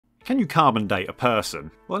Can you carbon date a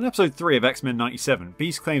person? Well, in episode 3 of X-Men 97,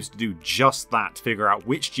 Beast claims to do just that to figure out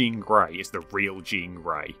which Jean Grey is the real Jean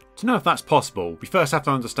Grey. To know if that's possible, we first have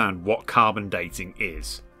to understand what carbon dating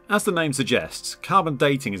is. As the name suggests, carbon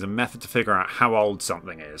dating is a method to figure out how old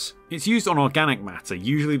something is. It's used on organic matter,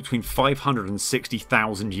 usually between 500 and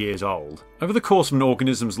 60,000 years old. Over the course of an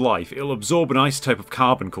organism's life, it'll absorb an isotope of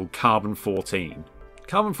carbon called carbon-14.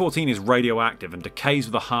 Carbon-14 is radioactive and decays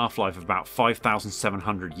with a half-life of about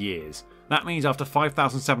 5,700 years. That means after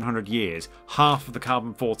 5,700 years, half of the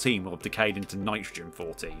carbon-14 will have decayed into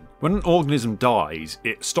nitrogen-14. When an organism dies,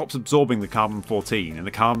 it stops absorbing the carbon-14 and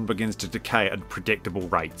the carbon begins to decay at a predictable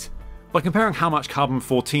rate. By comparing how much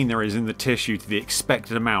carbon-14 there is in the tissue to the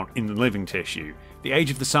expected amount in the living tissue, the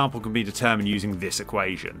age of the sample can be determined using this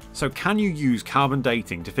equation. So can you use carbon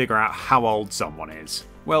dating to figure out how old someone is?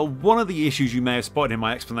 Well, one of the issues you may have spotted in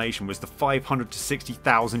my explanation was the 500 to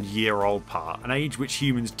 60,000 year old part, an age which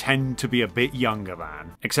humans tend to be a bit younger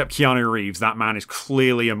than. Except Keanu Reeves, that man is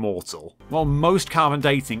clearly immortal. While most carbon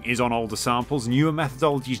dating is on older samples, newer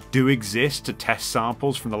methodologies do exist to test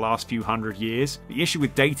samples from the last few hundred years. The issue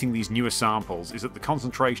with dating these newer samples is that the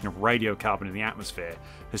concentration of radiocarbon in the atmosphere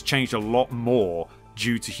has changed a lot more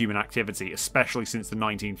due to human activity, especially since the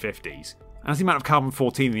 1950s. As the amount of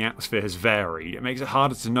carbon-14 in the atmosphere has varied, it makes it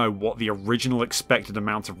harder to know what the original expected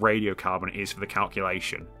amount of radiocarbon is for the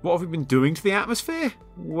calculation. What have we been doing to the atmosphere?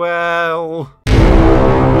 Well...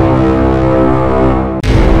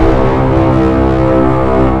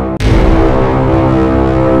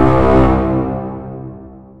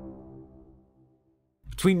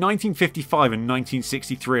 Between 1955 and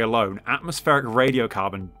 1963 alone, atmospheric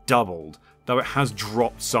radiocarbon doubled, though it has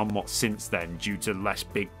dropped somewhat since then due to less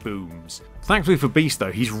big booms. Thankfully for Beast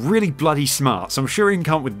though, he's really bloody smart, so I'm sure he can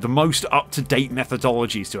come up with the most up-to-date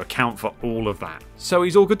methodologies to account for all of that. So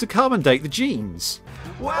he's all good to carbon date the genes.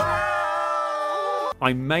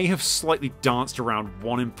 I may have slightly danced around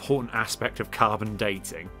one important aspect of carbon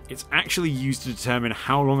dating. It's actually used to determine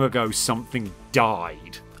how long ago something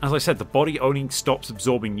died. As I said, the body only stops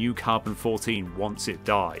absorbing new carbon-14 once it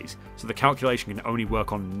dies, so the calculation can only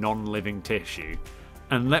work on non-living tissue.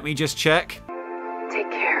 And let me just check. Take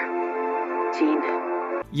care, Jean.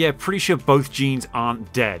 Yeah, pretty sure both genes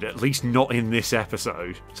aren't dead, at least not in this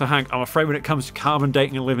episode. So Hank, I'm afraid when it comes to carbon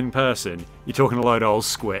dating a living person, you're talking a load of old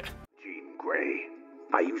squit. Jean Grey.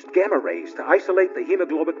 I used gamma rays to isolate the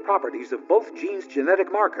hemoglobin properties of both genes'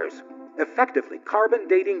 genetic markers, effectively carbon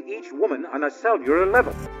dating each woman on a cellular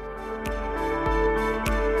level.